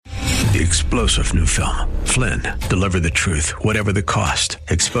The explosive new film, Flynn, deliver the truth, whatever the cost,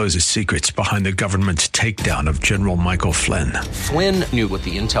 exposes secrets behind the government's takedown of General Michael Flynn. Flynn knew what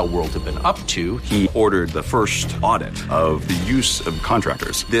the intel world had been up to. He ordered the first audit of the use of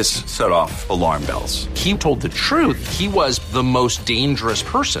contractors. This set off alarm bells. He told the truth. He was the most dangerous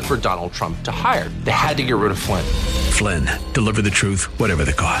person for Donald Trump to hire. They had to get rid of Flynn. Flynn, deliver the truth, whatever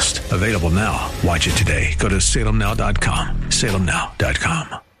the cost. Available now. Watch it today. Go to salemnow.com.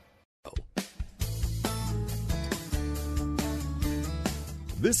 salemnow.com.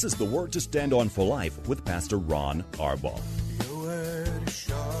 This is the Word to Stand On for Life with Pastor Ron Arbaugh. Your word is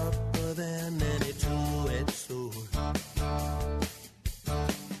sharper than any two-edged sword,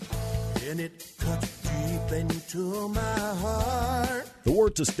 and it cuts deep into my heart. The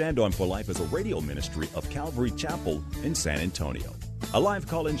Word to Stand On for Life is a radio ministry of Calvary Chapel in San Antonio. A live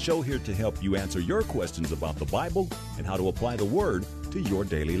call-in show here to help you answer your questions about the Bible and how to apply the Word to your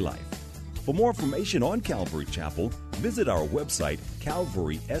daily life. For more information on Calvary Chapel, visit our website,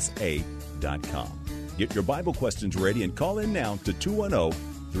 calvarysa.com. Get your Bible questions ready and call in now to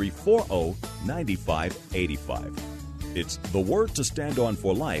 210-340-9585. It's The Word to Stand On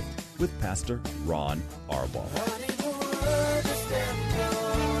for Life with Pastor Ron Arbaugh.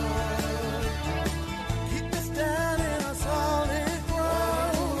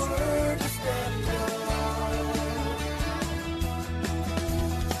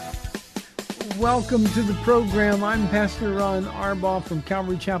 Welcome to the program. I'm Pastor Ron Arbaugh from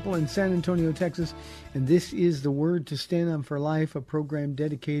Calvary Chapel in San Antonio, Texas, and this is The Word to Stand On for Life, a program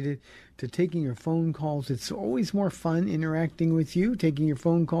dedicated to taking your phone calls. It's always more fun interacting with you, taking your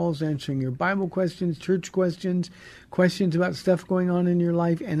phone calls, answering your Bible questions, church questions, questions about stuff going on in your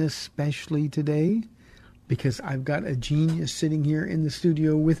life, and especially today, because I've got a genius sitting here in the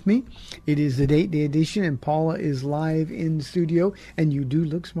studio with me. It is the Date Day edition, and Paula is live in the studio, and you do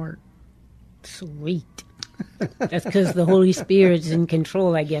look smart. Sweet. That's because the Holy Spirit's in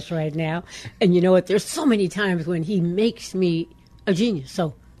control, I guess, right now. And you know what? There's so many times when He makes me a genius.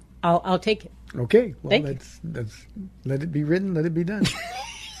 So I'll take it. Okay. Well, let's let it be written. Let it be done.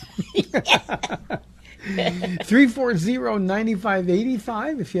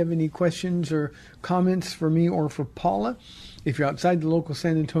 340-9585 if you have any questions or comments for me or for Paula. If you're outside the local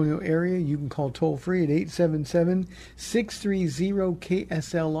San Antonio area, you can call toll-free at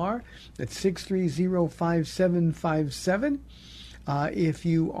 877-630-KSLR. That's 630-5757. If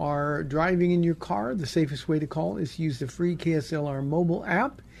you are driving in your car, the safest way to call is use the free KSLR mobile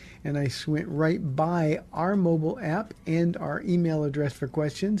app. And I went right by our mobile app and our email address for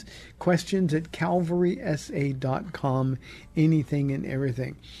questions. Questions at calvarysa.com. Anything and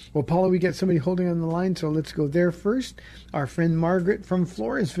everything. Well, Paula, we got somebody holding on the line, so let's go there first. Our friend Margaret from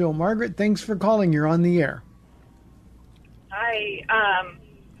Floresville. Margaret, thanks for calling. You're on the air. Hi,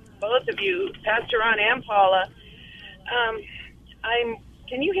 both of you, Pastor Ron and Paula.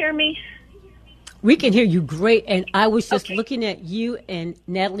 Can you hear me? We can hear you great, and I was just looking at you and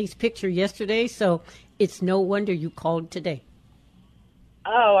Natalie's picture yesterday, so it's no wonder you called today.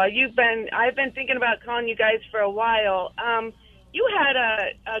 Oh, I've been thinking about calling you guys for a while. You had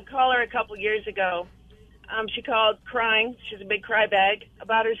a caller a couple years ago. She called crying. She's a big cryback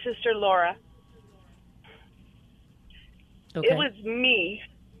about her sister Laura. Okay. It was me.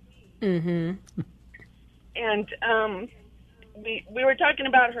 Mm-hmm. And we were talking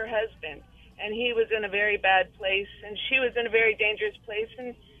about her husband. And he was in a very bad place, and she was in a very dangerous place,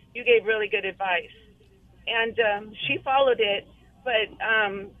 and you gave really good advice. And she followed it, but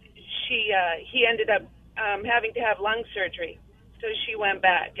he ended up having to have lung surgery, so she went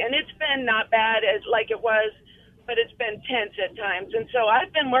back. And it's been not bad like it was, but it's been tense at times. And so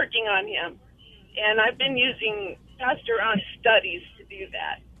I've been working on him, and I've been using Pastor Ron's studies to do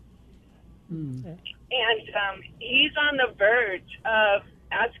that. Mm. And he's on the verge of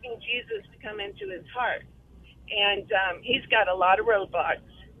asking Jesus to come into his heart. And he's got a lot of roadblocks.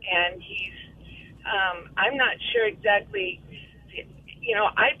 And I'm not sure exactly,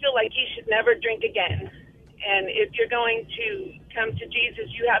 I feel like he should never drink again. And if you're going to come to Jesus,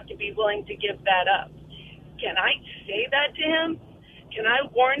 you have to be willing to give that up. Can I say that to him? Can I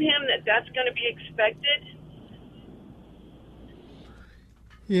warn him that that's going to be expected?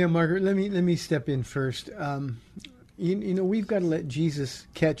 Yeah, Margaret, let me step in first. We've got to let Jesus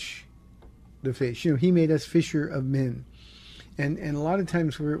catch the fish. He made us fisher of men. And a lot of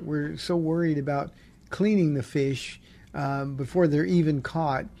times we're so worried about cleaning the fish before they're even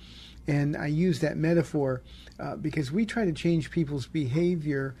caught. And I use that metaphor because we try to change people's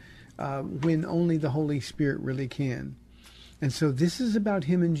behavior when only the Holy Spirit really can. And so this is about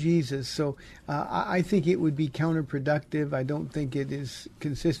him and Jesus. So I think it would be counterproductive. I don't think it is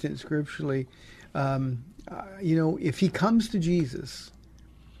consistent scripturally. If he comes to Jesus,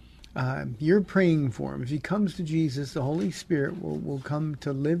 you're praying for him. If he comes to Jesus, the Holy Spirit will come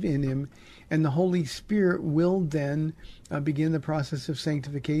to live in him, and the Holy Spirit will then begin the process of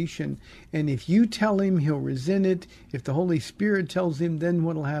sanctification. And if you tell him, he'll resent it. If the Holy Spirit tells him, then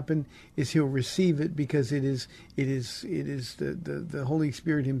what will happen is he'll receive it, because it is the Holy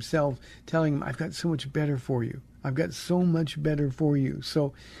Spirit himself telling him, I've got so much better for you. I've got so much better for you.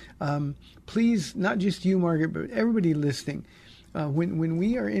 So please, not just you, Margaret, but everybody listening, when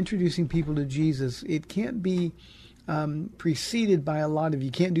we are introducing people to Jesus, it can't be preceded by a lot of,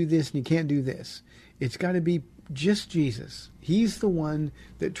 you can't do this and you can't do this. It's got to be just Jesus. He's the one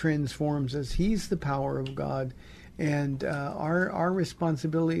that transforms us. He's the power of God. And our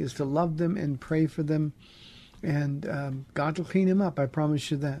responsibility is to love them and pray for them. And God will clean them up. I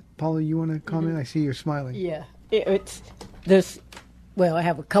promise you that. Paula, you want to comment? I see you're smiling. Yeah. It's this. Well, I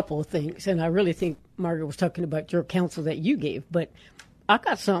have a couple of things, and I really think Margaret was talking about your counsel that you gave, but I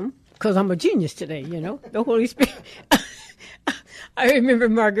got some because I'm a genius today, the Holy Spirit. I remember,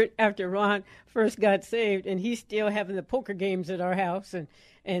 Margaret, after Ron first got saved, and he's still having the poker games at our house, and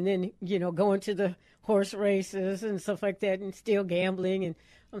then, going to the horse races and stuff like that, and still gambling, and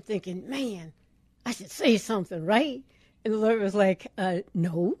I'm thinking, man, I should say something, right? And the Lord was like,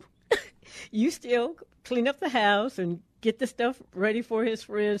 no, you still clean up the house and get the stuff ready for his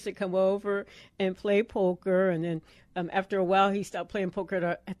friends to come over and play poker. And then after a while, he stopped playing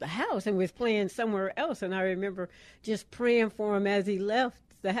poker at the house and was playing somewhere else. And I remember just praying for him as he left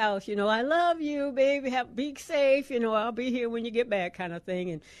the house. I love you, baby. Be safe. I'll be here when you get back, kind of thing.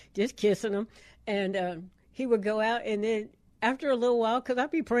 And just kissing him. And he would go out, and then after a little while, because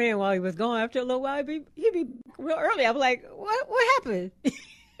I'd be praying while he was gone, after a little while, he'd be real early. I'm like, what happened?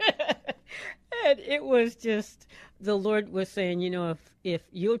 And it was just, the Lord was saying, if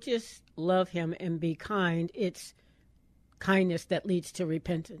you'll just love him and be kind, it's kindness that leads to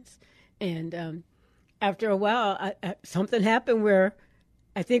repentance. And after a while, something happened where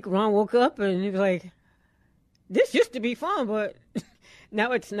I think Ron woke up and he was like, this used to be fun, but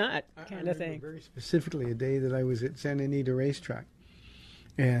now it's not, kind of thing. Very specifically, a day that I was at Santa Anita Racetrack,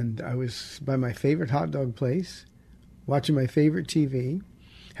 and I was by my favorite hot dog place, watching my favorite TV,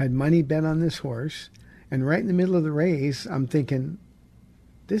 had money bet on this horse, and right in the middle of the race, I'm thinking,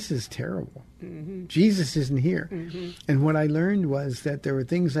 this is terrible. Mm-hmm. Jesus isn't here. Mm-hmm. And what I learned was that there were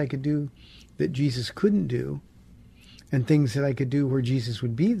things I could do that Jesus couldn't do, and things that I could do where Jesus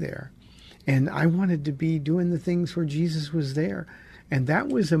would be there. And I wanted to be doing the things where Jesus was there. And that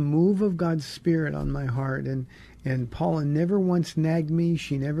was a move of God's Spirit on my heart. And Paula never once nagged me.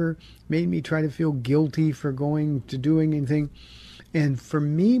 She never made me try to feel guilty for going to doing anything. And for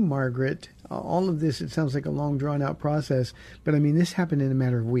me, Margaret, all of this, it sounds like a long, drawn-out process. But, I mean, this happened in a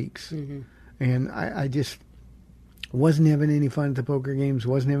matter of weeks. Mm-hmm. And I just wasn't having any fun at the poker games,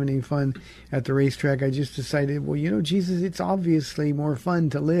 wasn't having any fun at the racetrack. I just decided, well, Jesus, it's obviously more fun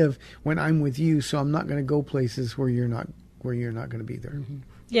to live when I'm with you, so I'm not going to go places where you're not going to be there. Mm-hmm.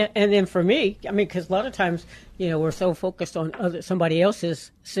 Yeah, and then for me, I mean, because a lot of times, we're so focused on somebody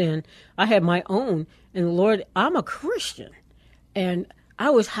else's sin. I had my own, and the Lord, I'm a Christian, and I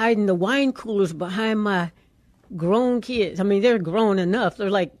was hiding the wine coolers behind my grown kids. I mean, they're grown enough. They're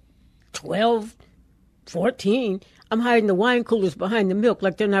like 12, 14. I'm hiding the wine coolers behind the milk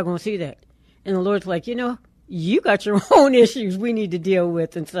like they're not going to see that. And the Lord's like, you got your own issues we need to deal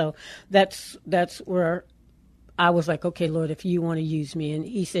with. And so that's where I was like, okay, Lord, if you want to use me, and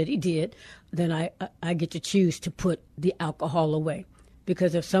he said he did, then I get to choose to put the alcohol away.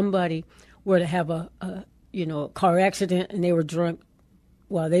 Because if somebody were to have a car accident and they were drunk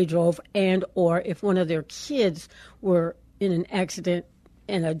while they drove, and or if one of their kids were in an accident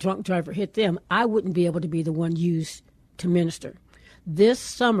and a drunk driver hit them, I wouldn't be able to be the one used to minister. This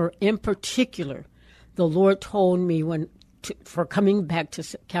summer in particular, the Lord told me for coming back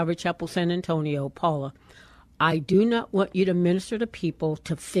to Calvary Chapel, San Antonio, Paula, I do not want you to minister to people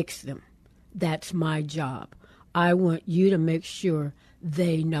to fix them. That's my job. I want you to make sure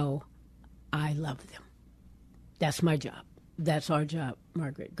they know I love them. That's my job. That's our job,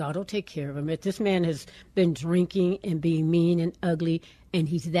 Margaret. God will take care of him. If this man has been drinking and being mean and ugly, and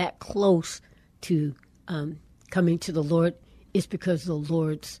he's that close to coming to the Lord, it's because the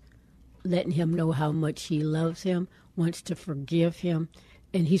Lord's letting him know how much he loves him, wants to forgive him,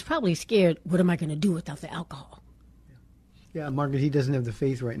 and he's probably scared, what am I going to do without the alcohol? Yeah, Margaret, he doesn't have the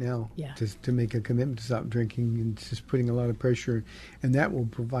faith right now to make a commitment to stop drinking, and it's just putting a lot of pressure, and that will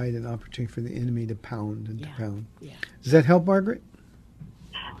provide an opportunity for the enemy to pound and to pound. Yeah. Does that help, Margaret?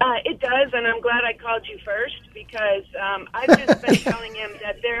 It does, and I'm glad I called you first, because I've just been telling him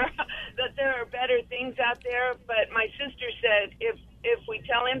that there are better things out there. But my sister said if we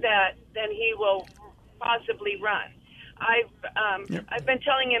tell him that, then he will possibly run. I've been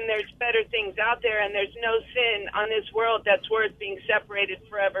telling him there's better things out there, and there's no sin on this world that's worth being separated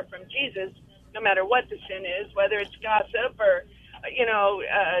forever from Jesus, no matter what the sin is, whether it's gossip or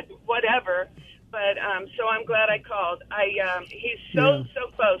whatever. But so I'm glad I called. He's so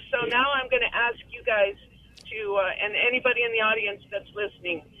close. So now I'm going to ask you guys to, and anybody in the audience that's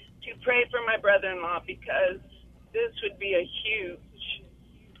listening, to pray for my brother-in-law, because this would be a huge.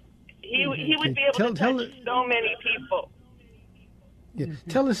 He would be able to touch so many people. Yeah.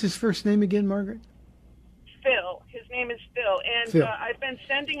 Tell us his first name again, Margaret. Phil. His name is Phil, and I've been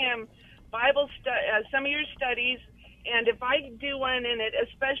sending him Bible some of your studies. And if I do one and it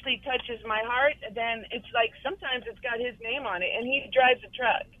especially touches my heart, then it's like sometimes it's got his name on it. And he drives a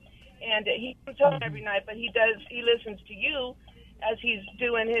truck, and he comes home every night, but he listens to you as he's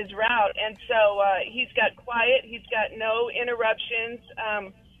doing his route. And so he's got quiet. He's got no interruptions.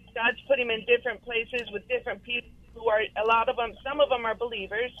 God's put him in different places with different people who are, some of them are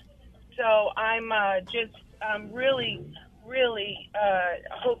believers. So I'm really, really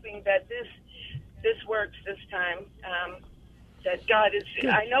hoping that this works this time. That God is,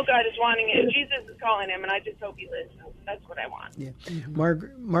 I know God is wanting it. Jesus is calling him, and I just hope he listens. That's what I want. Yeah,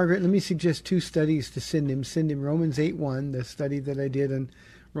 Margaret, let me suggest 2 studies to send him. Send him Romans 8:1, the study that I did on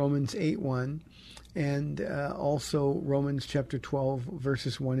Romans 8:1, and also Romans chapter 12,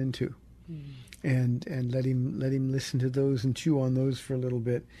 verses 1 and 2, and let him listen to those and chew on those for a little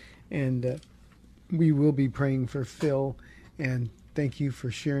bit, and we will be praying for Phil. And thank you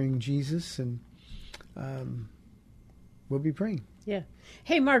for sharing Jesus, and we'll be praying. Yeah.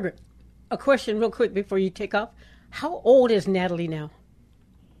 Hey, Margaret, a question real quick before you take off. How old is Natalie now?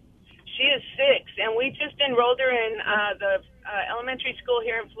 She is 6, and we just enrolled her in the elementary school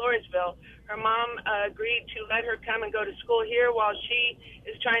here in Floresville. Her mom agreed to let her come and go to school here while she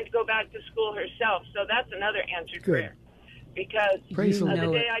is trying to go back to school herself. So that's another answered prayer. Because the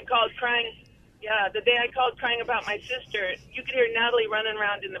day I called crying... Yeah, the day I called crying about my sister, you could hear Natalie running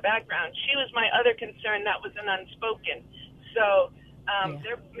around in the background. She was my other concern that was an unspoken. So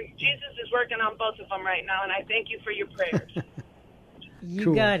Jesus is working on both of them right now, and I thank you for your prayers.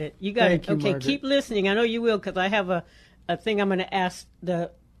 You got it. You got it. Okay, Margaret. Keep listening. I know you will, because I have a thing I'm going to ask the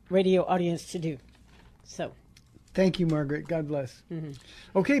radio audience to do. So, thank you, Margaret. God bless.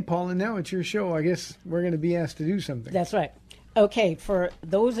 Okay, Paula, now it's your show. I guess we're going to be asked to do something. That's right. Okay, for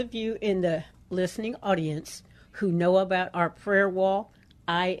those of you in the listening audience who know about our prayer wall,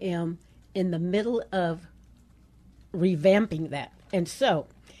 I am in the middle of revamping that. And so,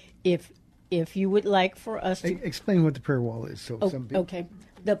 if you would like for us to... Explain what the prayer wall is. Some people... Okay.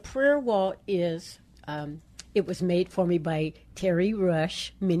 The prayer wall is... it was made for me by Terry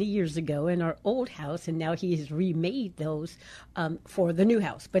Rush many years ago in our old house, and now he has remade those for the new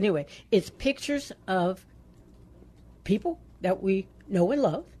house. But anyway, it's pictures of people that we know and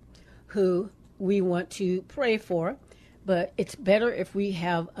love who we want to pray for, but it's better if we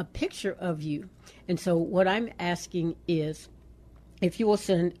have a picture of you. And so what I'm asking is, if you will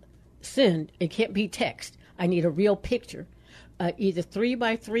send, it can't be text. I need a real picture, either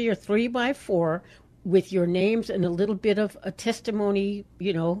 3x3 or 3x4, with your names and a little bit of a testimony,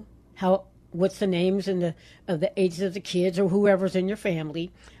 what's the names and the ages of the kids or whoever's in your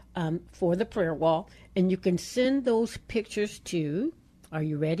family, for the prayer wall. And you can send those pictures to, are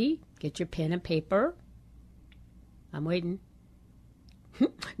you ready? Get your pen and paper. I'm waiting.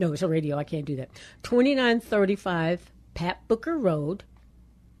 No, it's a radio. I can't do that. 2935 Pat Booker Road,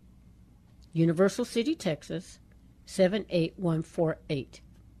 Universal City, Texas, 78148.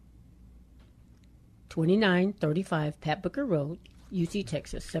 2935 Pat Booker Road, UC,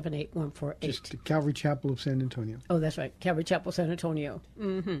 Texas, 78148. Just the Calvary Chapel of San Antonio. Oh, that's right. Calvary Chapel, San Antonio.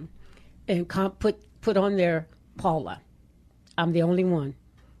 Mm-hmm. And put on there Paula. I'm the only one.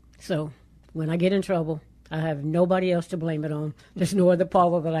 So when I get in trouble, I have nobody else to blame it on. There's no other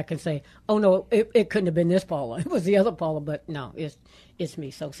Paula that I can say, oh, no, it couldn't have been this Paula. It was the other Paula, but no, it's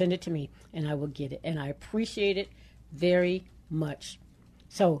me. So send it to me, and I will get it. And I appreciate it very much.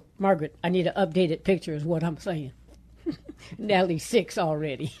 So, Margaret, I need an updated picture is what I'm saying. Natalie's 6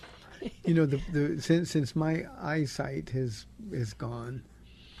 already. Since my eyesight is gone,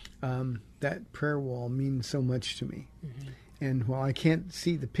 that prayer wall means so much to me. Mm-hmm. And while I can't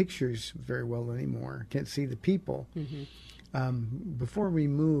see the pictures very well anymore, can't see the people, before we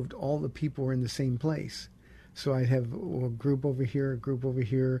moved, all the people were in the same place. So I'd have a group over here, a group over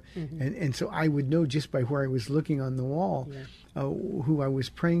here. Mm-hmm. And so I would know just by where I was looking on the wall who I was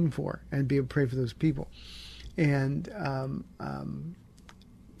praying for and be able to pray for those people. And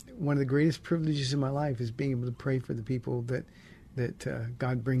one of the greatest privileges in my life is being able to pray for the people that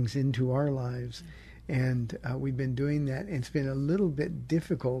God brings into our lives. And we've been doing that. And it's been a little bit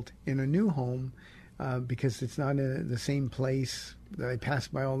difficult in a new home because it's not in the same place that I pass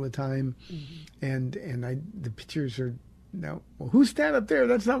by all the time. Mm-hmm. And the pictures are now, well, who's that up there?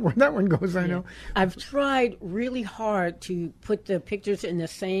 That's not where that one goes, I know. I've tried really hard to put the pictures in the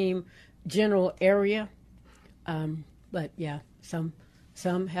same general area. But yeah, some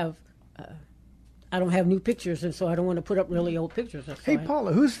have, I don't have new pictures, and so I don't want to put up really old pictures. Hey,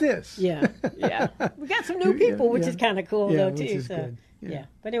 Paula, who's this? Yeah. We got some new people, which is kind of cool, though, which too. Is so, good. Yeah.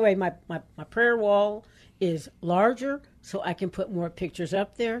 But anyway, my prayer wall is larger, so I can put more pictures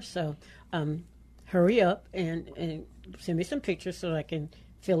up there. So hurry up and send me some pictures so I can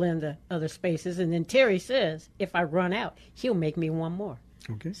fill in the other spaces. And then Terry says if I run out, he'll make me one more.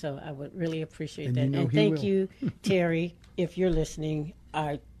 Okay. So I would really appreciate And that. you know and he thank will. you, Terry, if you're listening.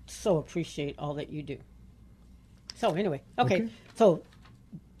 I so appreciate all that you do. So anyway, okay. So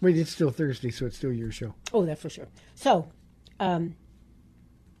wait, it's still Thursday, so it's still your show. Oh, that's for sure. So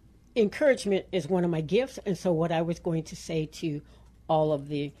encouragement is one of my gifts. And so what I was going to say to all of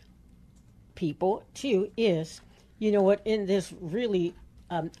the people, too, is, you know what, in this really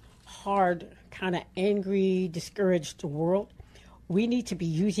hard, kind of angry, discouraged world, we need to be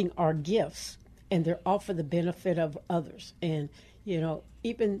using our gifts, and they're all for the benefit of others. And, you know,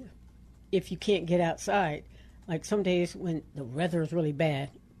 even if you can't get outside, like some days when the weather is really bad,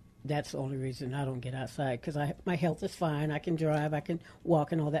 that's the only reason I don't get outside, because my health is fine. I can drive, I can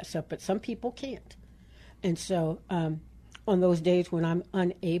walk and all that stuff, but some people can't. And so on those days when I'm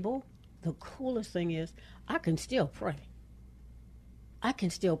unable, the coolest thing is I can still pray. I can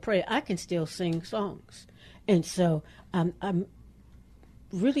still pray. I can still sing songs. And so I'm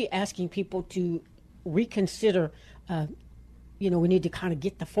really asking people to reconsider, we need to kind of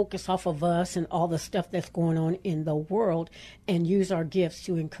get the focus off of us and all the stuff that's going on in the world and use our gifts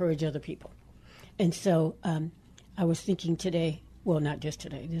to encourage other people. And so I was thinking today, well, not just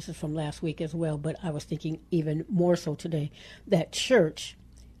today, this is from last week as well, but I was thinking even more so today that church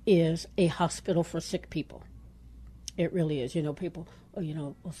is a hospital for sick people. It really is. You know, people,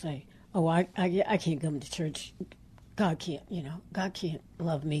 will say, oh, I can't come to church. God can't, God can't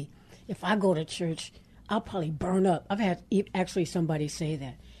love me. If I go to church, I'll probably burn up. I've had actually somebody say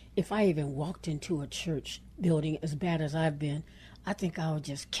that. If I even walked into a church building as bad as I've been, I think I would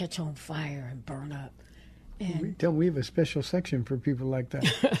just catch on fire and burn up. And we have a special section for people like that.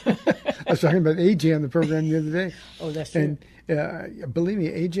 I was talking about AJ on the program the other day. Oh, that's true. And believe me,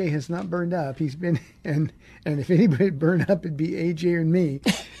 AJ has not burned up. He's been, and if anybody would burn up, it'd be AJ or me.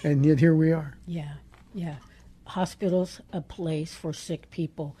 And yet here we are. Yeah. Hospitals, a place for sick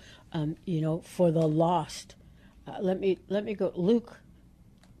people, for the lost. Let me go. Luke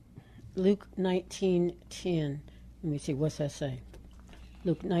 19:10. Let me see, what's that say?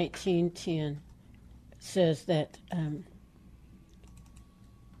 Luke 19:10 says that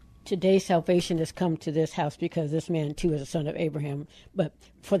today salvation has come to this house because this man too is a son of Abraham. But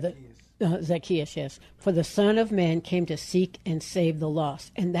for the Zacchaeus, yes, for the Son of Man came to seek and save the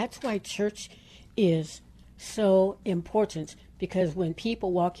lost, and that's why church is so important, because when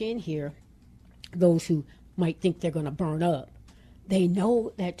people walk in here, those who might think they're going to burn up, they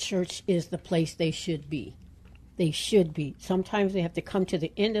know that church is the place they should be. They should be. Sometimes they have to come to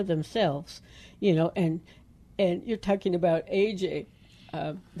the end of themselves, and you're talking about AJ.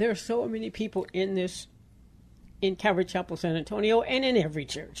 There are so many people in Calvary Chapel, San Antonio, and in every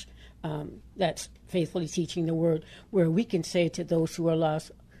church that's faithfully teaching the word, where we can say to those who are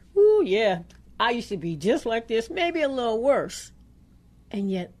lost, ooh, yeah, I used to be just like this, maybe a little worse.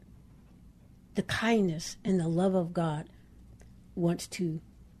 And yet the kindness and the love of God wants to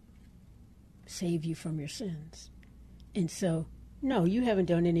save you from your sins. And so, no, you haven't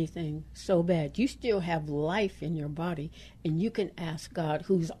done anything so bad. You still have life in your body, and you can ask God,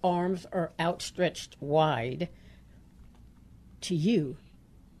 whose arms are outstretched wide to you,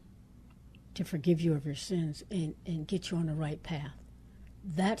 to forgive you of your sins and get you on the right path.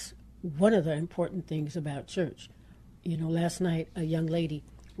 That's one of the important things about church. Last night a young lady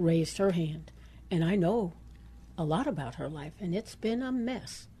raised her hand, and I know a lot about her life, and it's been a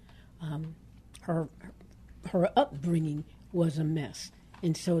mess. Her upbringing was a mess,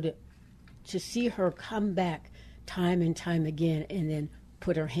 and so to see her come back time and time again and then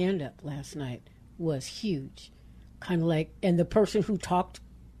put her hand up last night was huge. kind of like, and the person who talked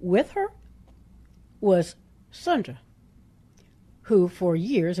with her was Sandra, who for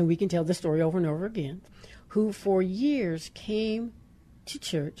years, and we can tell the story over and over again, who for years came to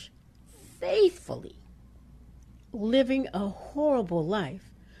church faithfully, living a horrible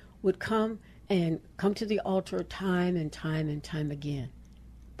life, would come to the altar time and time and time again,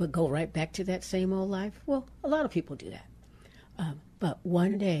 but go right back to that same old life. Well, a lot of people do that. But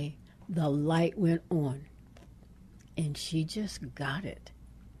one day, the light went on, and she just got it.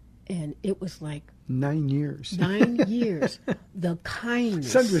 And it was like 9 years. 9 years. The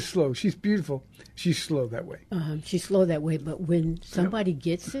kindness. Sandra's slow. She's beautiful. She's slow that way. She's slow that way, but when somebody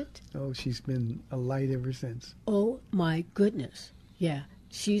gets it... Oh, she's been a light ever since. Oh, my goodness. Yeah,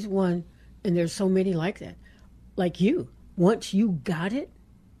 she's one, and there's so many like that. Like you. Once you got it,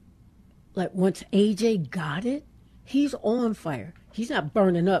 like once AJ got it, he's on fire. He's not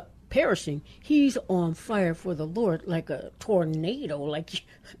burning up, perishing. He's on fire for the Lord like a tornado, like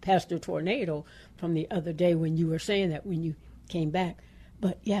Pastor Tornado from the other day when you were saying that when you came back.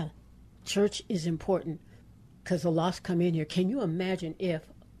 But yeah, church is important because the lost come in here. Can you imagine if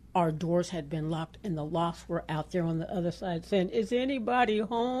our doors had been locked and the lost were out there on the other side saying, is anybody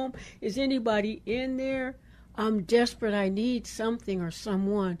home? Is anybody in there? I'm desperate. I need something or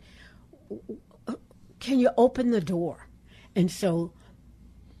someone. Can you open the door? And so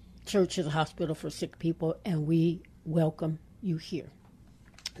church is a hospital for sick people, and we welcome you here.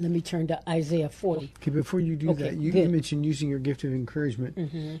 Let me turn to Isaiah 40. Okay, before you do that, you mentioned using your gift of encouragement,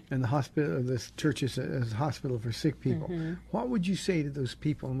 and the hospital, this church is a hospital for sick people. What would you say to those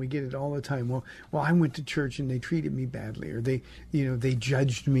people? And we get it all the time. Well, I went to church and they treated me badly, or they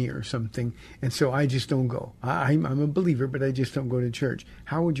judged me or something, and so I just don't go. I'm a believer, but I just don't go to church.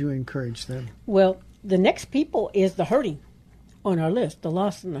 How would you encourage them? Well, the next people is the hurting on our list, the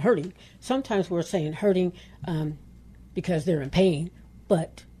lost and the hurting. Sometimes we're saying hurting because they're in pain,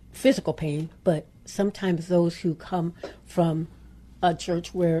 but physical pain, but sometimes those who come from a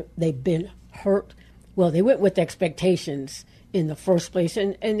church where they've been hurt, well, they went with expectations in the first place,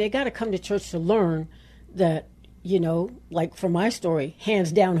 and they got to come to church to learn that, like for my story,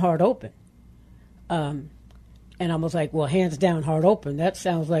 hands down, heart open. And I was like, well, hands down, heart open, that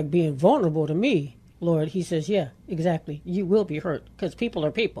sounds like being vulnerable to me, Lord. He says, yeah, exactly. You will be hurt because people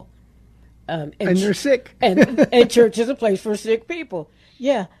are people. And they're sick. and church is a place for sick people.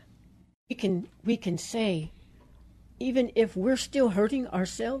 Yeah, we can say, even if we're still hurting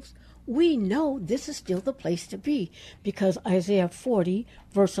ourselves, we know this is still the place to be, because Isaiah 40,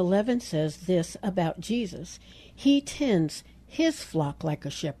 verse 11 says this about Jesus. He tends his flock like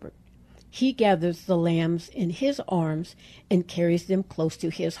a shepherd. He gathers the lambs in his arms and carries them close to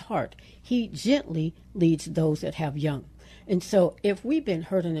his heart. He gently leads those that have young. And so if we've been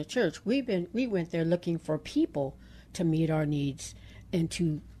hurt in the church, we went there looking for people to meet our needs and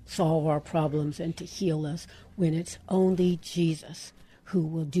to solve our problems and to heal us, when it's only Jesus who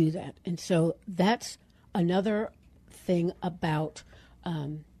will do that. And so that's another thing about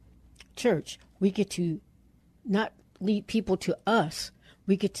church. We get to not lead people to us.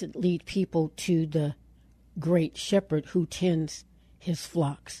 We get to lead people to the great shepherd who tends his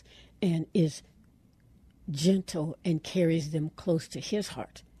flocks and is gentle and carries them close to his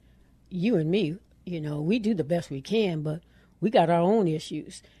heart. You and me, we do the best we can, but we got our own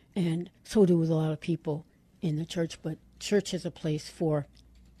issues, and so do a lot of people in the church. But church is a place for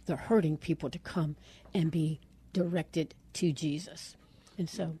the hurting people to come and be directed to Jesus. And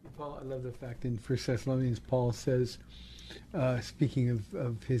so, Paul, I love the fact in 1 Thessalonians, Paul says, speaking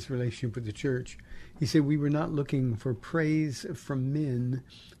of his relationship with the church, he said, we were not looking for praise from men,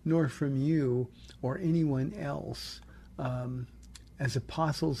 nor from you or anyone else. As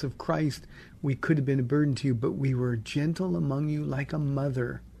apostles of Christ, we could have been a burden to you, but we were gentle among you like a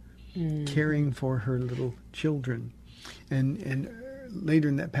mother, caring for her little children. And later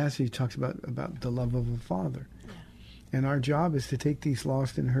in that passage, he talks about the love of a father. Yeah. And our job is to take these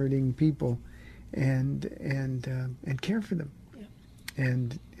lost and hurting people and care for them. Yeah.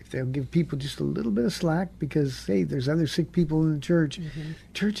 And if they'll give people just a little bit of slack because, hey, there's other sick people in the church.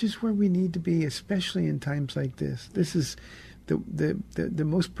 Church is where we need to be, especially in times like this. This is the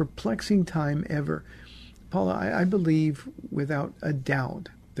most perplexing time ever. Paula, I believe without a doubt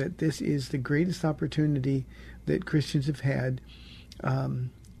that this is the greatest opportunity that Christians have had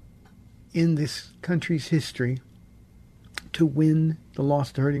in this country's history to win the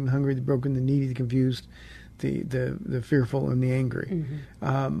lost, the hurting, the hungry, the broken, the needy, the confused, the fearful, and the angry.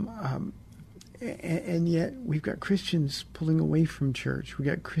 And yet we've got Christians pulling away from church. We've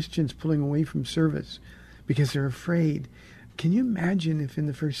got Christians pulling away from service because they're afraid. Can you imagine if in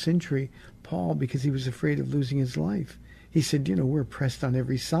the first century Paul because he was afraid of losing his life. He said, we're pressed on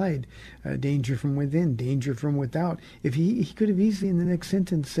every side, danger from within, danger from without. If he could have easily in the next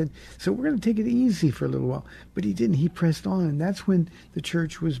sentence said, so we're going to take it easy for a little while. But he didn't. He pressed on, and that's when the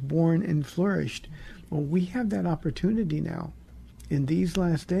church was born and flourished. Well, we have that opportunity now in these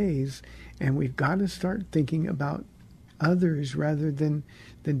last days, and we've got to start thinking about others rather than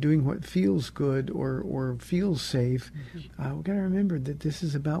doing what feels good or feels safe. We've got to remember that this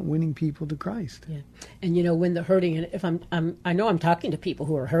is about winning people to Christ. Yeah, and when they're hurting, and if I know I'm talking to people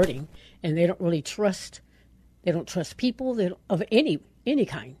who are hurting, and they don't really trust. They don't trust people of any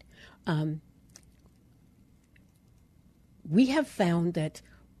kind. We have found that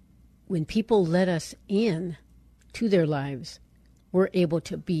when people let us in to their lives, we're able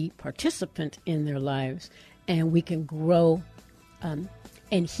to be participant in their lives, and we can grow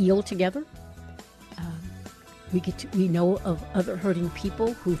and heal together. We know of other hurting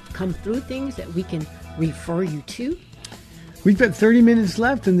people who've come through things that we can refer you to. We've got 30 minutes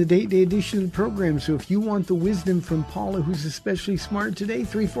left in the Date Day edition of the program, so if you want the wisdom from Paula, who's especially smart today,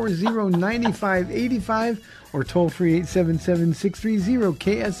 340-9585 or toll free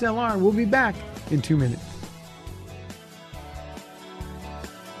 877-630-KSLR. We'll be back in 2 minutes.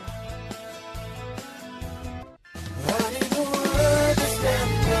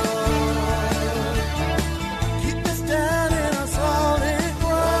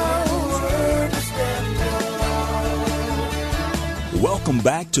 Welcome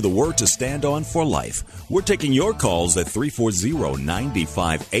back to the Word to Stand On for Life. We're taking your calls at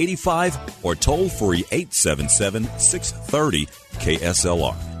 340-9585 or toll free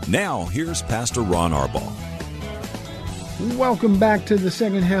 877-630-KSLR. Now, here's Pastor Ron Arbaugh. Welcome back to the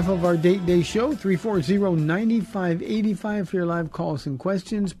second half of our Date Day show, 340-9585 for your live calls and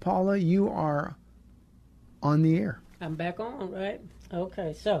questions. Paula, you are on the air. I'm back on, right?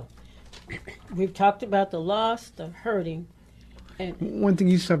 Okay, so we've talked about the loss, the hurting. And one thing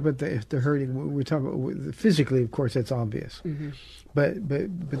you talked about the hurting, we're talking about physically, of course, that's obvious. But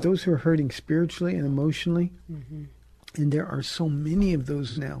those who are hurting spiritually and emotionally, and there are so many of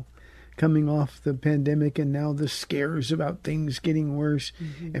those now, coming off the pandemic, and now the scares about things getting worse,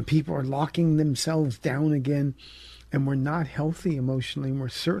 and people are locking themselves down again, and we're not healthy emotionally, and we're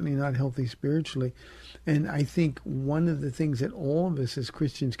certainly not healthy spiritually. And I think one of the things that all of us as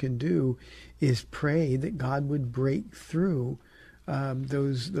Christians can do is pray that God would break through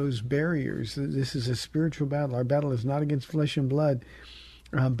those barriers. This is a spiritual battle. Our battle is not against flesh and blood,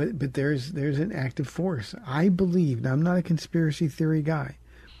 but there's an active force. I believe, now I'm not a conspiracy theory guy,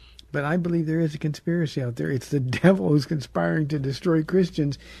 but I believe there is a conspiracy out there. It's the devil who's conspiring to destroy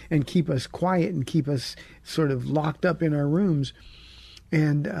Christians and keep us quiet and keep us sort of locked up in our rooms.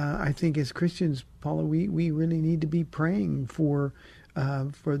 And I think as Christians, Paula, we really need to be praying for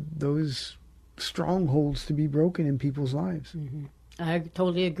those strongholds to be broken in people's lives. I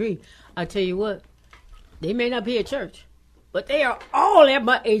totally agree. I tell you what, they may not be at church, but they are all at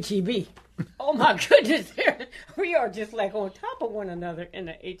my HEB. Oh my goodness, we are just like on top of one another in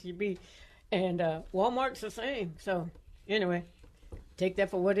the HEB, and Walmart's the same. So anyway, take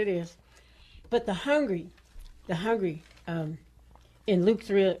that for what it is. But the hungry, in Luke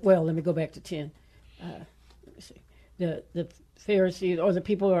 3. Well, let me go back to 10. Let me see. The Pharisees or the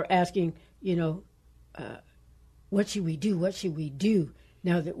people are asking, what should we do? What should we do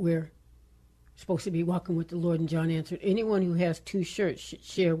now that we're supposed to be walking with the Lord? And John answered, anyone who has 2 shirts should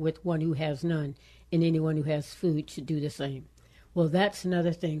share with one who has none, and anyone who has food should do the same. Well, that's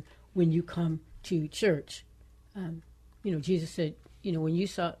another thing when you come to church. Jesus said, when you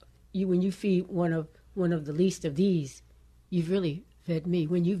feed one of the least of these, you've really fed me.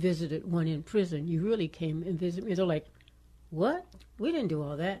 When you visited one in prison, you really came and visited me. They're like, what? We didn't do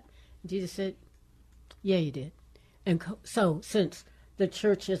all that. And Jesus said, yeah, you did. And so since the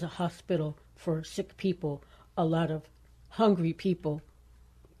church is a hospital for sick people, a lot of hungry people,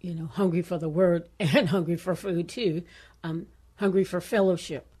 hungry for the word and hungry for food too, hungry for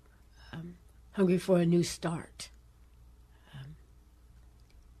fellowship, hungry for a new start.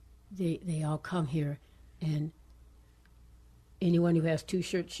 They all come here, and anyone who has 2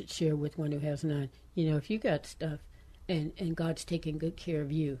 shirts should share with one who has none. If you got stuff and God's taking good care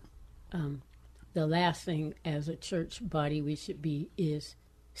of you, the last thing as a church body we should be is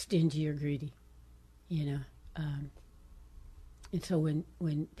stingy or greedy, And so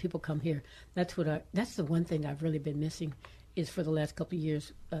when people come here, that's the one thing I've really been missing is for the last couple of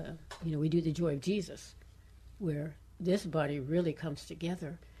years, we do the Joy of Jesus, where this body really comes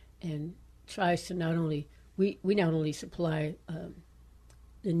together and tries to not only supply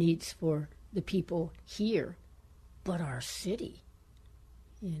the needs for the people here, but our city,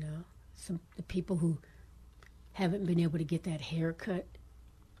 the people who haven't been able to get that haircut,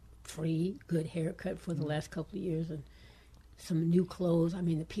 free, good haircut for the last couple of years, and some new clothes. I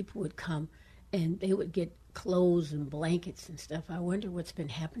mean, the people would come and they would get clothes and blankets and stuff. I wonder what's been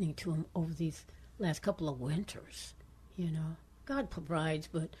happening to them over these last couple of winters. God provides,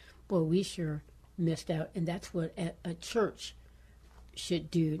 but boy, we sure missed out. And that's what a church should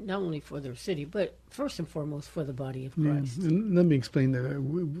do, not only for their city, but first and foremost for the body of Christ. And let me explain that.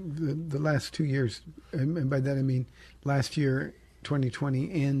 The last 2 years, and by that I mean last year,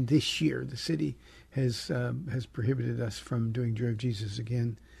 2020, and this year, the city has prohibited us from doing Joy of Jesus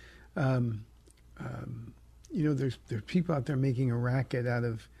again. There's people out there making a racket out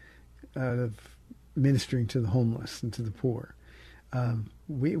of ministering to the homeless and to the poor.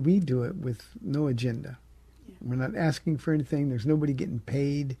 We do it with no agenda. Yeah. We're not asking for anything. There's nobody getting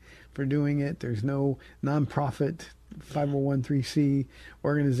paid for doing it. There's no nonprofit 501(c)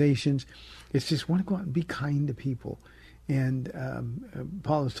 organizations. It's just want to go out and be kind to people. And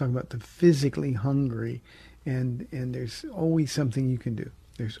Paul is talking about the physically hungry, and there's always something you can do.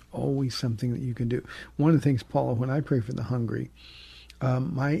 There's always something that you can do. One of the things, Paula, when I pray for the hungry,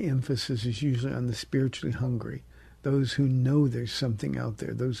 my emphasis is usually on the spiritually hungry, those who know there's something out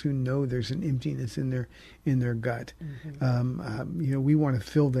there, those who know there's an emptiness in their gut. Mm-hmm. We want to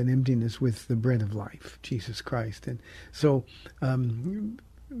fill that emptiness with the bread of life, Jesus Christ. And so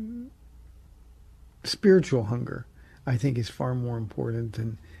spiritual hunger, I think, is far more important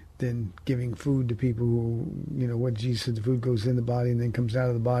than giving food to people who, what Jesus said, the food goes in the body and then comes out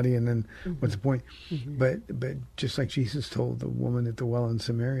of the body, and then what's the point? Mm-hmm. But just like Jesus told the woman at the well in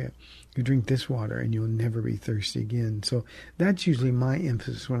Samaria, you drink this water and you'll never be thirsty again. So that's usually my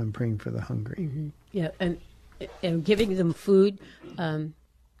emphasis when I'm praying for the hungry. Mm-hmm. Yeah, and giving them food,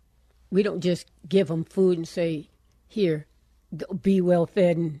 we don't just give them food and say, here, be well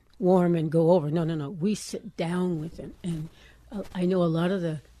fed and warm and go over. No. We sit down with them. And I know a lot of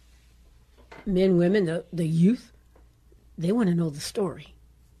the men, women, the youth, they want to know the story.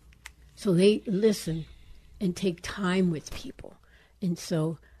 So they listen and take time with people. And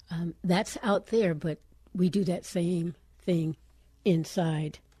so that's out there, but we do that same thing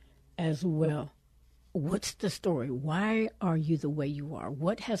inside as well. What's the story? Why are you the way you are?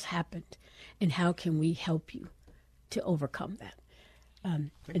 What has happened? And how can we help you to overcome that? That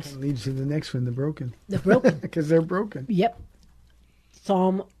kind of leads to the next one, the broken. The broken. Because they're broken. Yep.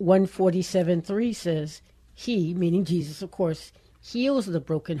 Psalm 147:3 says, He, meaning Jesus, of course, heals the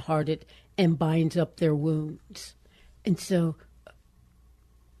brokenhearted and binds up their wounds. And so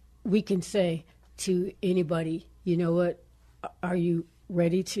we can say to anybody, you know what, are you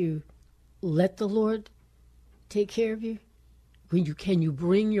ready to let the Lord take care of you? Can you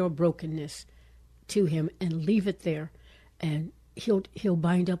bring your brokenness to Him and leave it there, and He'll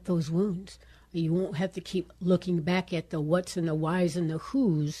bind up those wounds. You won't have to keep looking back at the what's and the whys and the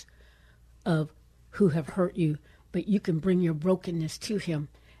who's of who have hurt you, but you can bring your brokenness to Him,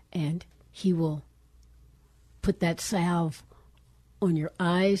 and He will put that salve on your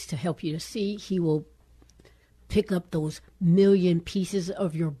eyes to help you to see. He will pick up those million pieces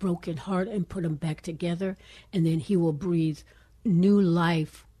of your broken heart and put them back together, and then He will breathe new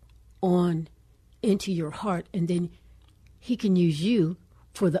life on into your heart, and then He can use you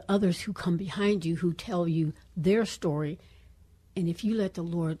for the others who come behind you, who tell you their story. And if you let the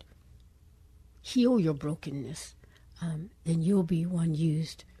Lord heal your brokenness, then you'll be one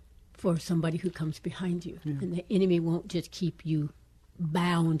used for somebody who comes behind you. Yeah. And the enemy won't just keep you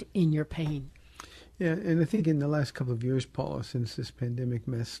bound in your pain. Yeah, and I think in the last couple of years, Paula, since this pandemic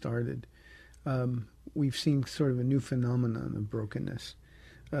mess started, we've seen sort of a new phenomenon of brokenness.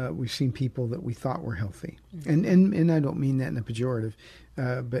 We've seen people that we thought were healthy. Mm-hmm. And I don't mean that in a pejorative,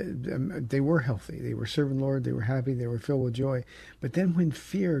 but they were healthy. They were serving the Lord. They were happy. They were filled with joy. But then when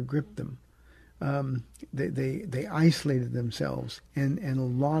fear gripped them, they isolated themselves, and a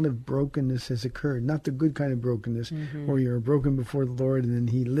lot of brokenness has occurred. Not the good kind of brokenness, mm-hmm. where you're broken before the Lord and then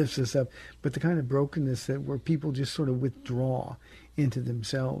He lifts us up, but the kind of brokenness where people just sort of withdraw into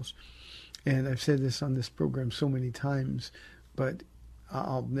themselves. And I've said this on this program so many times, but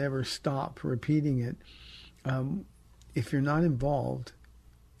I'll never stop repeating it. If you're not involved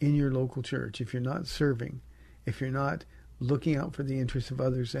in your local church, if you're not serving, if you're not looking out for the interests of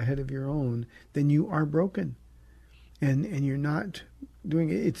others ahead of your own, then you are broken, and you're not doing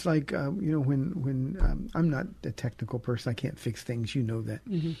it. It's like when I'm not a technical person, I can't fix things. You know that.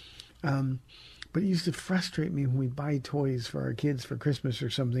 Mm-hmm. But it used to frustrate me when we buy toys for our kids for Christmas or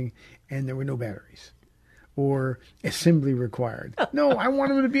something, and there were no batteries, or assembly required. No, I want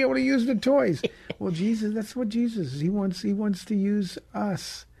them to be able to use the toys. Well, Jesus, that's what Jesus is. He wants to use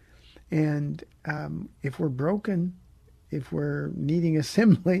us. And if we're broken, if we're needing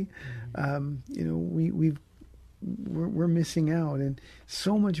assembly, we're missing out. And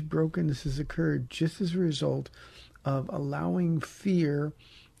so much brokenness has occurred just as a result of allowing fear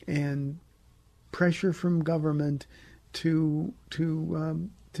and pressure from government to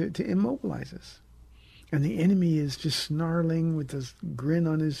immobilize us. And the enemy is just snarling with this grin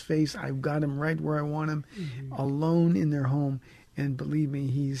on his face. I've got him right where I want him, alone in their home. And believe me,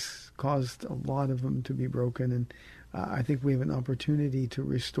 he's caused a lot of them to be broken. And I think we have an opportunity to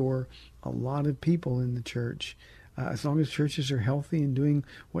restore a lot of people in the church, as long as churches are healthy and doing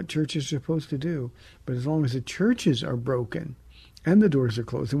what churches are supposed to do. But as long as the churches are broken and the doors are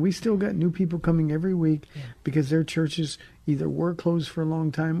closed, and we still got new people coming every week because their churches either were closed for a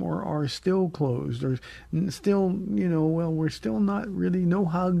long time or are still closed, or still, we're still not really, no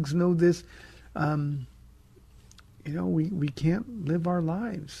hugs, no this. We can't live our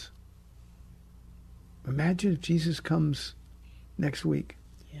lives. Imagine if Jesus comes next week.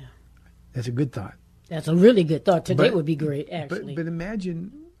 Yeah. That's a good thought. That's a really good thought. Today would be great, actually. But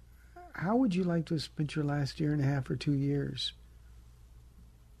imagine, how would you like to have spent your last year and a half or 2 years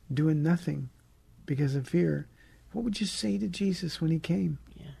doing nothing because of fear? What would you say to Jesus when he came?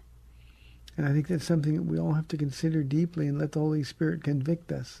 Yeah. And I think that's something that we all have to consider deeply and let the Holy Spirit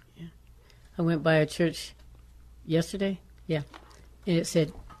convict us. Yeah. I went by a church yesterday, and it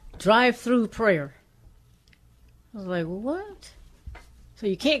said, drive-through prayer. I was like, what? So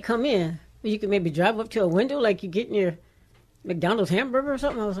you can't come in, but you can maybe drive up to a window like you're getting your McDonald's hamburger or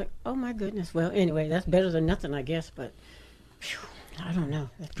something? I was like, oh my goodness. Well, anyway, that's better than nothing, I guess, but I don't know.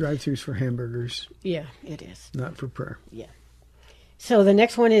 Drive-thrus for hamburgers. Yeah, it is. Not for prayer. Yeah. So the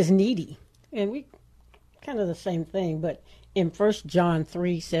next one is needy. And we kind of the same thing, but in 1 John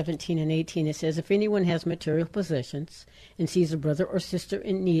 3:17 and 18, it says, if anyone has material possessions and sees a brother or sister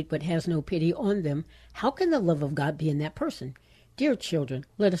in need but has no pity on them, how can the love of God be in that person? Dear children,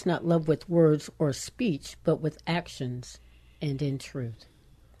 let us not love with words or speech, but with actions and in truth.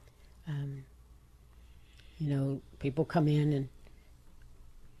 People come in, and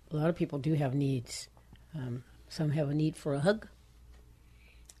a lot of people do have needs. Some have a need for a hug,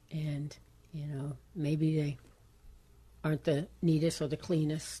 and, maybe they aren't the neatest or the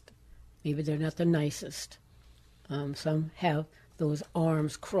cleanest. Maybe they're not the nicest. Some have those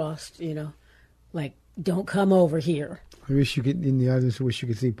arms crossed, like, don't come over here. I wish you could, in the audience, wish you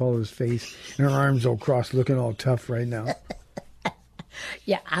could see Paula's face and her arms all crossed, looking all tough right now.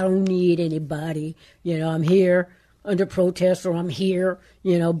 Yeah, I don't need anybody. I'm here under protest, or I'm here,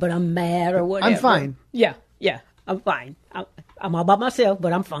 but I'm mad or whatever. I'm fine. Yeah, I'm fine. I'm all by myself,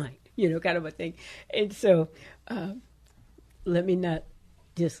 but I'm fine, kind of a thing. And so let me not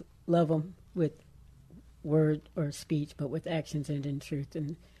just love them with word or speech, but with actions and in truth.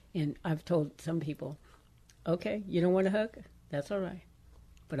 And I've told some people, okay, you don't want a hug? That's all right.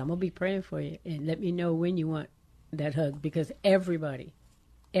 But I'm going to be praying for you, and let me know when you want that hug, because everybody's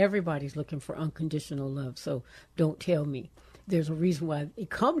looking for unconditional love. So don't tell me. There's a reason why they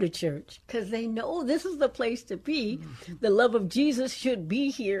come to church, because they know this is the place to be. The love of Jesus should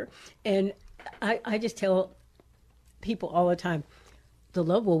be here. And I just tell people all the time, the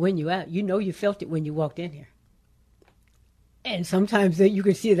love will win you out. You felt it when you walked in here. And sometimes you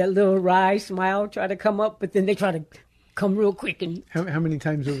can see that little wry smile try to come up, but then they try to come real quick. And how many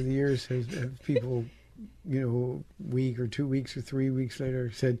times over the years have people, a week or 2 weeks or 3 weeks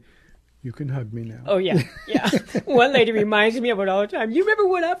later said, you can hug me now? Oh, yeah. One lady reminds me of it all the time. You remember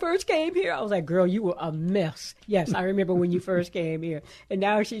when I first came here? I was like, girl, you were a mess. Yes, I remember when you first came here. And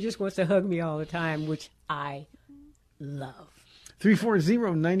now she just wants to hug me all the time, which I love.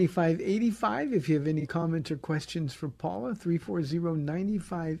 340-9585 if you have any comments or questions for Paula.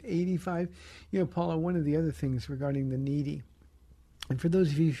 340-9585. Paula, one of the other things regarding the needy, and for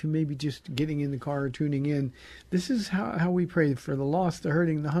those of you who may be just getting in the car or tuning in, this is how we pray for the lost, the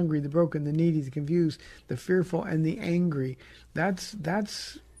hurting, the hungry, the broken, the needy, the confused, the fearful, and the angry. That's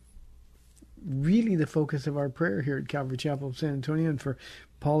really the focus of our prayer here at Calvary Chapel of San Antonio, and for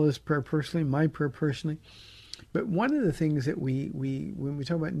Paula's prayer personally, my prayer personally. But one of the things that we when we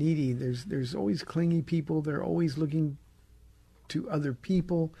talk about needy, there's always clingy people. They're always looking to other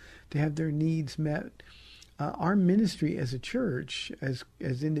people to have their needs met. Our ministry as a church, as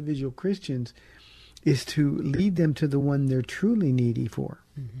individual Christians, is to lead them to the one they're truly needy for.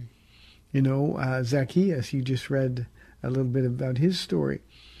 Mm-hmm. Zacchaeus, you just read a little bit about his story.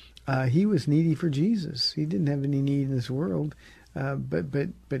 He was needy for Jesus. He didn't have any need in this world. But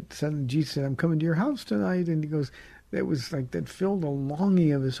suddenly Jesus said, I'm coming to your house tonight. And he goes, that was like that filled a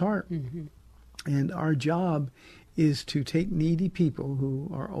longing of his heart. Mm-hmm. And our job is to take needy people who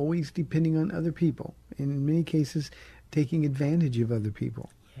are always depending on other people, in many cases taking advantage of other people.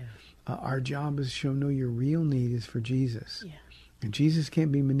 Yeah. Our job is to show, no, your real need is for Jesus. Yeah. And Jesus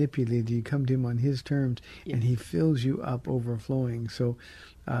can't be manipulated. You come to him on his terms, Yeah. and he fills you up overflowing. So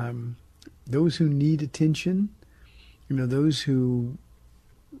those who need attention, those who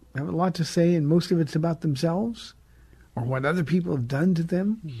have a lot to say, and most of it's about themselves or what other people have done to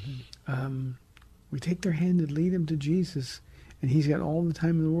them, we take their hand and lead them to Jesus, and he's got all the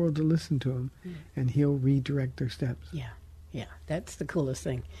time in the world to listen to them, and he'll redirect their steps. Yeah, that's the coolest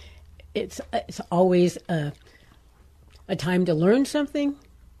thing. It's always a time to learn something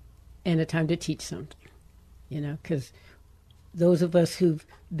and a time to teach something, because those of us who've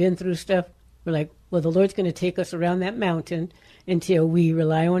been through stuff, we're like, well, the Lord's going to take us around that mountain until we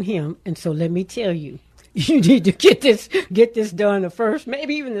rely on him. And so let me tell you, you need to get this done the first,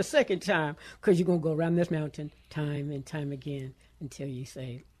 maybe even the second time, because you're going to go around this mountain time and time again until you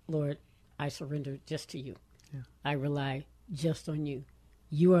say, Lord, I surrender just to you. Yeah. I rely just on you.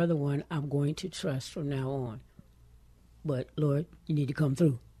 You are the one I'm going to trust from now on. But, Lord, you need to come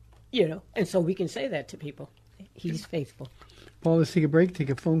through, And so we can say that to people. He's faithful. Paul, let's take a break, take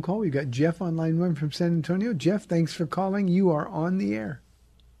a phone call. We've got Jeff on line 1 from San Antonio. Jeff, thanks for calling. You are on the air.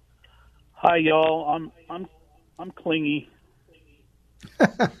 Hi, y'all. I'm clingy.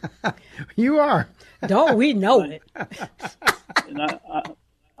 You are. Don't we know it? And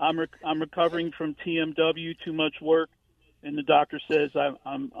I'm recovering from TMW, too much work, and the doctor says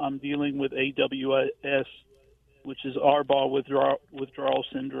I'm dealing with AWS, which is ARBAUGH withdrawal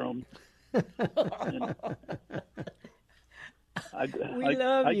syndrome. We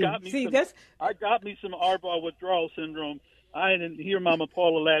love you. I got me some ARBAUGH withdrawal syndrome. I didn't hear Mama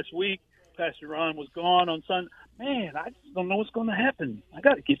Paula last week. Pastor Ron was gone on Sunday. Man, I just don't know what's going to happen. I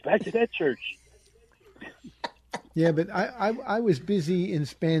got to get back to that church. Yeah, but I was busy in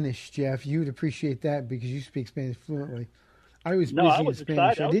Spanish, Jeff. You would appreciate that because you speak Spanish fluently. I was busy in Spanish.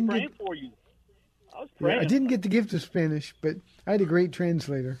 Excited. I was praying for you. I was praying. I didn't get the gift of Spanish, but I had a great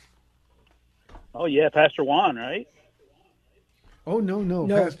translator. Oh, yeah, Pastor Juan, right? Oh, no,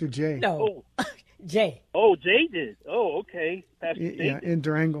 Pastor Jay. No, Jay. Oh, Jay did. Oh, okay. Pastor Jay did. In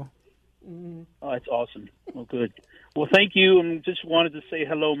Durango. Oh, that's awesome. Well, good. Well, thank you. And just wanted to say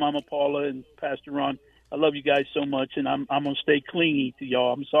hello, Mama Paula and Pastor Ron. I love you guys so much, and I'm gonna stay clingy to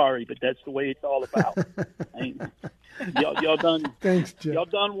y'all. I'm sorry, but that's the way it's all about. Y'all done. Thanks, Jeff. Y'all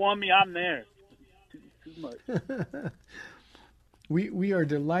done won me. I'm there. Too much. We are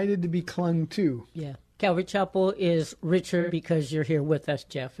delighted to be clung to. Yeah, Calvary Chapel is richer because you're here with us,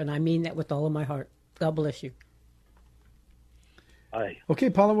 Jeff, and I mean that with all of my heart. God bless you. Aye. Okay,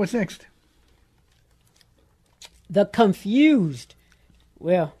 Paula, what's next? The confused.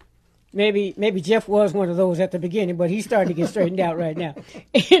 Well, maybe Jeff was one of those at the beginning, but he's starting to get straightened out right now.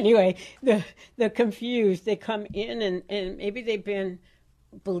 Anyway, the confused, they come in and maybe they've been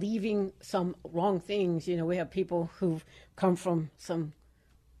believing some wrong things. We have people who've come from some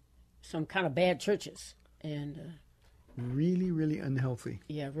kind of bad churches and really, really unhealthy.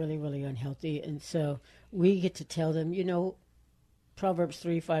 Yeah, really, really unhealthy. And so we get to tell them, Proverbs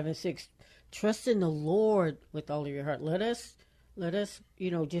 3, 5, and 6, trust in the Lord with all of your heart. Let us,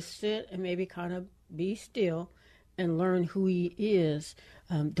 just sit and maybe kind of be still and learn who he is.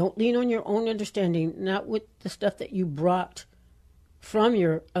 Don't lean on your own understanding, not with the stuff that you brought from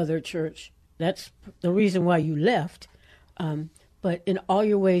your other church. That's the reason why you left. But in all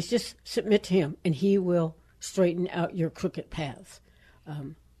your ways, just submit to him, and he will straighten out your crooked paths.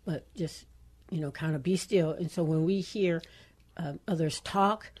 But just, kind of be still. And so when we hear others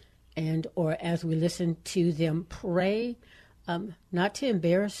talk and or as we listen to them pray, not to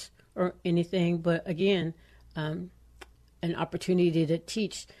embarrass or anything, but again, an opportunity to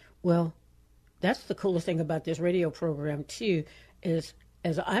teach. Well, that's the coolest thing about this radio program too, is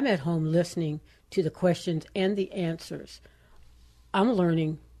as I'm at home listening to the questions and the answers, I'm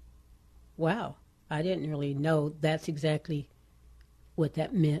learning, wow, I didn't really know that's exactly what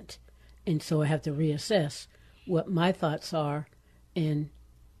that meant. And so I have to reassess what my thoughts are and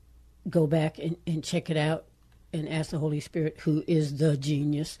go back and check it out and ask the Holy Spirit, who is the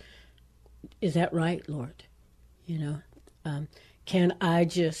genius, is that right, Lord? Can I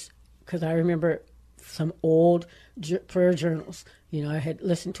just, because I remember some old prayer journals, I had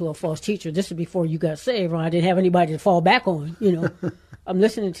listened to a false teacher. This is before you got saved, or I didn't have anybody to fall back on, I'm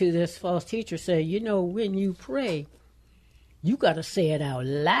listening to this false teacher say, when you pray, you got to say it out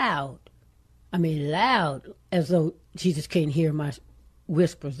loud. I mean, loud, as though Jesus can't hear my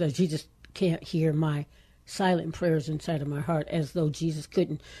whispers, that Jesus can't hear my silent prayers inside of my heart, as though Jesus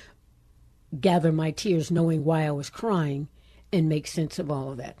couldn't gather my tears knowing why I was crying and make sense of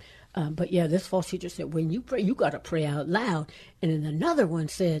all of that. But yeah, this false teacher said, when you pray, you got to pray out loud. And then another one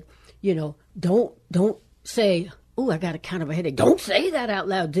said, don't say, oh, I got a kind of a headache. Don't say that out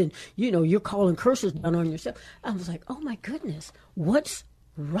loud. Then, you're calling curses down on yourself. I was like, oh my goodness, what's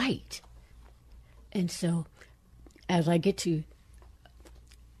right? And so as I get to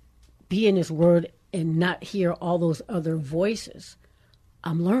be in his word and not hear all those other voices,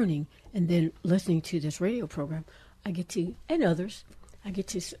 I'm learning. And then listening to this radio program, I get to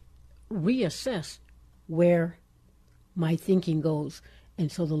reassess where my thinking goes.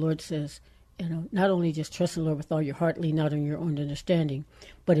 And so the Lord says, not only just trust the Lord with all your heart, lean not on your own understanding,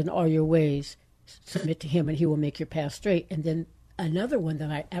 but in all your ways submit to him and he will make your path straight. And then another one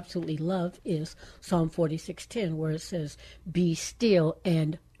that I absolutely love is Psalm 46:10, where it says, be still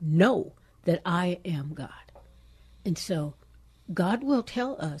and know that I am God. And so God will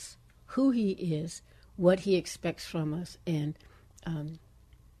tell us who he is, what he expects from us, and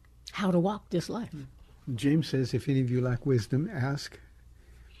how to walk this life. James says, if any of you lack wisdom, ask,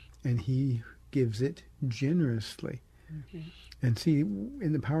 and he gives it generously. Mm-hmm. And see,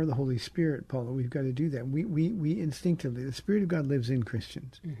 in the power of the Holy Spirit, Paula, we've got to do that. We instinctively, the Spirit of God lives in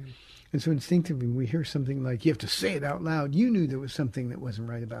Christians. Mm-hmm. And so instinctively, we hear something like, you have to say it out loud. You knew there was something that wasn't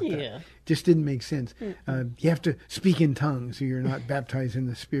right about that. Just didn't make sense. Mm-hmm. You have to speak in tongues, so you're not baptized in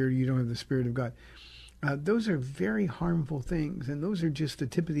the Spirit, you don't have the Spirit of God. Those are very harmful things, and those are just the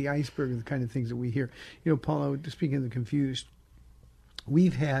tip of the iceberg of the kind of things that we hear. Paula, speaking of the confused,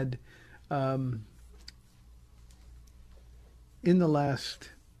 we've had, in the last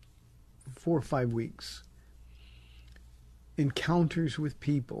 4 or 5 weeks, encounters with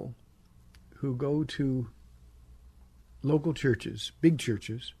people who go to local churches, big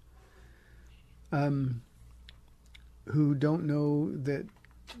churches, who don't know that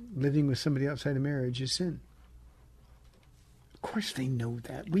living with somebody outside of marriage is sin. Of course they know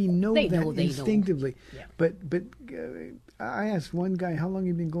that. We know that instinctively. Yeah. But I asked one guy, how long have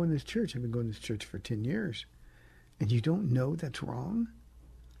you been going to this church? I've been going to this church for 10 years. And you don't know that's wrong?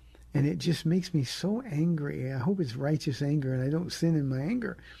 And it just makes me so angry. I hope it's righteous anger and I don't sin in my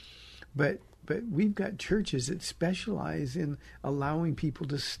anger. But we've got churches that specialize in allowing people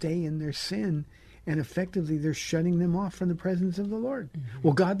to stay in their sin, and effectively they're shutting them off from the presence of the Lord. Mm-hmm.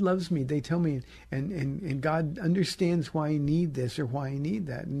 Well, God loves me, they tell me, and God understands why I need this or why I need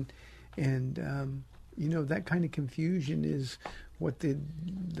that. And that kind of confusion is what the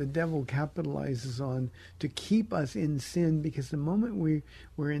devil capitalizes on to keep us in sin, because the moment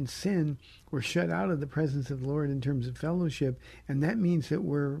we're in sin, we're shut out of the presence of the Lord in terms of fellowship, and that means that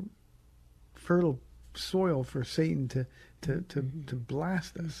we're fertile soil for Satan to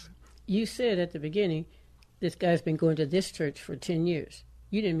blast us. You said at the beginning, this guy's been going to this church for 10 years.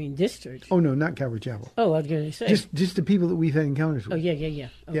 You didn't mean this church. Oh, no, not Calvary Chapel. Oh, I was going to say. Just the people that we've had encounters with. Oh, yeah. Okay.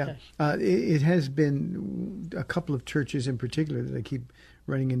 Yeah. It has been a couple of churches in particular that I keep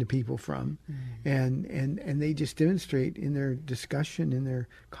running into people from. Mm-hmm. And they just demonstrate in their discussion, in their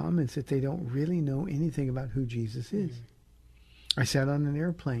comments, that they don't really know anything about who Jesus is. Mm-hmm. I sat on an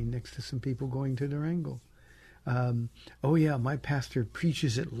airplane next to some people going to Durango. My pastor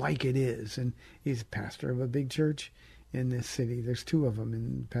preaches it like it is. And he's a pastor of a big church in this city. There's 2 of them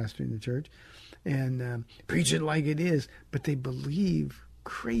in pastoring the church. And preach it like it is. But they believe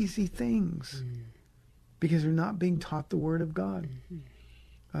crazy things because they're not being taught the Word of God.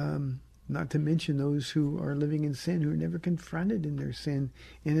 Not to mention those who are living in sin, who are never confronted in their sin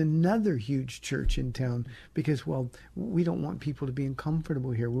in another huge church in town, because, we don't want people to be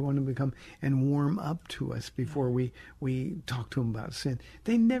uncomfortable here. We want them to come and warm up to us before we talk to them about sin.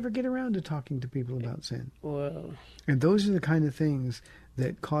 They never get around to talking to people about sin. Well, and those are the kind of things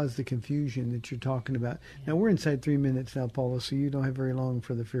that cause the confusion that you're talking about. Now, we're inside 3 minutes now, Paula, so you don't have very long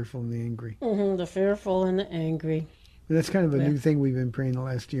for the fearful and the angry. Mm-hmm, the fearful and the angry. And that's kind of a new thing we've been praying the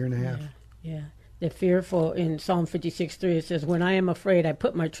last year and a half. Yeah. The fearful, in Psalm 56:3, it says, when I am afraid, I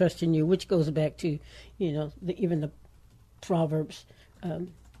put my trust in you, which goes back to, even the Proverbs,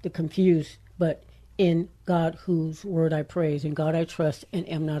 the confused, but in God whose word I praise, in God I trust and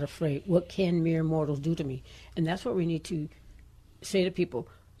am not afraid. What can mere mortals do to me? And that's what we need to say to people,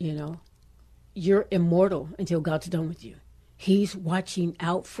 you're immortal until God's done with you. He's watching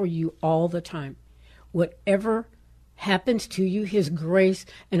out for you all the time. Whatever happens to you, his grace,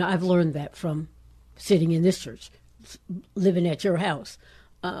 and I've learned that from sitting in this church, living at your house.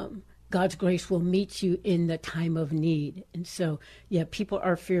 God's grace will meet you in the time of need. And so, people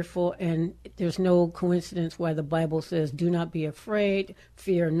are fearful, and there's no coincidence why the Bible says, do not be afraid,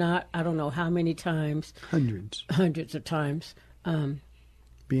 fear not. I don't know how many times. Hundreds of times.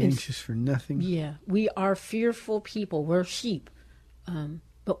 Be anxious for nothing. Yeah, we are fearful people. We're sheep,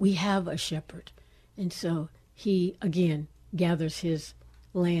 but we have a shepherd. And so he, again, gathers his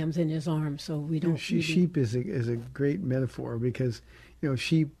lambs in his arms so we don't... Sheep is a great metaphor because,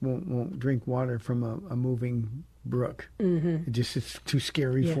 sheep won't drink water from a moving brook. Mm-hmm. It's too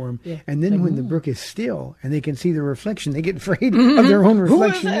scary for them. Yeah. And then when the brook is still and they can see the reflection, they get afraid of their own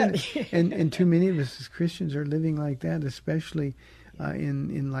reflection. Who is that? And too many of us as Christians are living like that, especially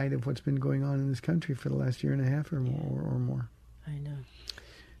in light of what's been going on in this country for the last year and a half or more. I know.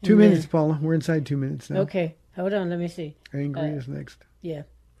 2 minutes, Paula. We're inside 2 minutes now. Okay. Hold on. Let me see. Angry is next. Yeah.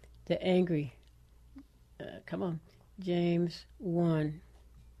 The angry. Come on. James 1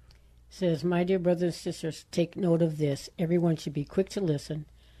 says, my dear brothers and sisters, take note of this. Everyone should be quick to listen,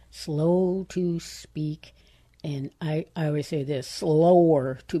 slow to speak, and I always say this,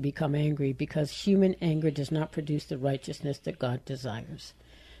 slower to become angry, because human anger does not produce the righteousness that God desires.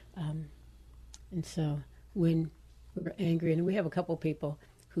 And so when we're angry, and we have a couple people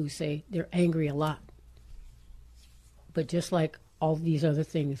who say they're angry a lot, but just like all these other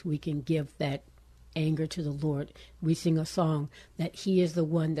things, we can give that anger to the Lord. We sing a song that he is the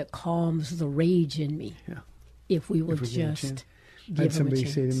one that calms the rage in me. Yeah. If we would just give him a chance. I had somebody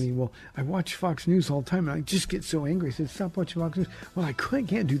say to me, well, I watch Fox News all the time and I just get so angry. I said, stop watching Fox News. Well, I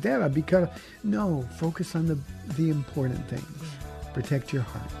can't do that. I'd be cut off. No, focus on the important things. Yeah. Protect your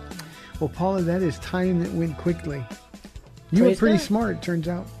heart. Well, Paula, that is time that went quickly. You were pretty smart, turns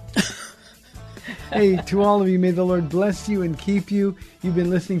out. Hey, to all of you, may the Lord bless you and keep you. You've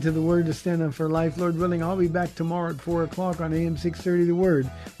been listening to The Word to Stand On for Life. Lord willing, I'll be back tomorrow at 4 o'clock on AM 630 The Word.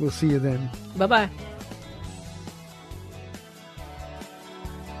 We'll see you then. Bye-bye.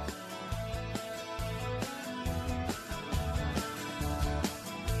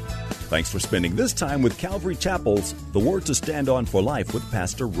 Thanks for spending this time with Calvary Chapel's The Word to Stand On for Life with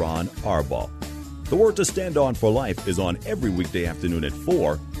Pastor Ron ARBAUGH. The Word to Stand On for Life is on every weekday afternoon at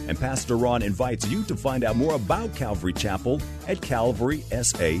 4, and Pastor Ron invites you to find out more about Calvary Chapel at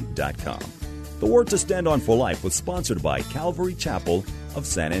calvarysa.com. The Word to Stand On for Life was sponsored by Calvary Chapel of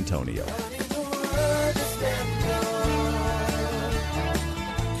San Antonio.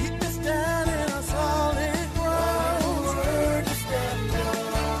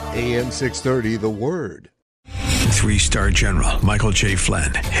 AM 630, The Word. 3-star General Michael J.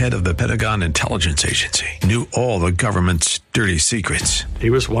 Flynn, head of the Pentagon Intelligence Agency, knew all the government's dirty secrets. He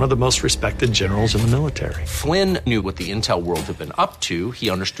was one of the most respected generals in the military. Flynn knew what the intel world had been up to. He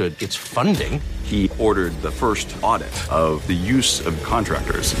understood its funding. He ordered the first audit of the use of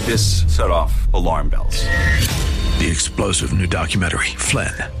contractors. This set off alarm bells. The explosive new documentary,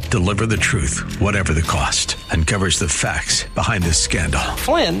 Flynn, Deliver the Truth, Whatever the Cost, uncovers the facts behind this scandal.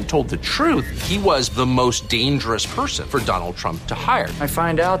 Flynn told the truth. He was the most dangerous person for Donald Trump to hire. I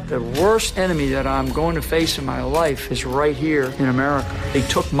find out the worst enemy that I'm going to face in my life is right here in America. They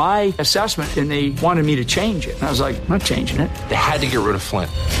took my assessment and they wanted me to change it. And I was like, I'm not changing it. They had to get rid of Flynn.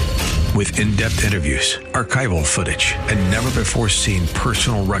 With in-depth interviews, archival footage, and never-before-seen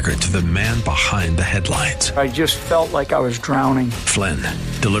personal records of the man behind the headlines. I just felt like I was drowning. Flynn,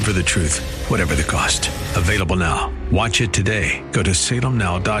 Deliver the Truth, Whatever the Cost. Available now. Watch it today. Go to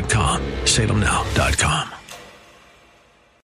salemnow.com. salemnow.com.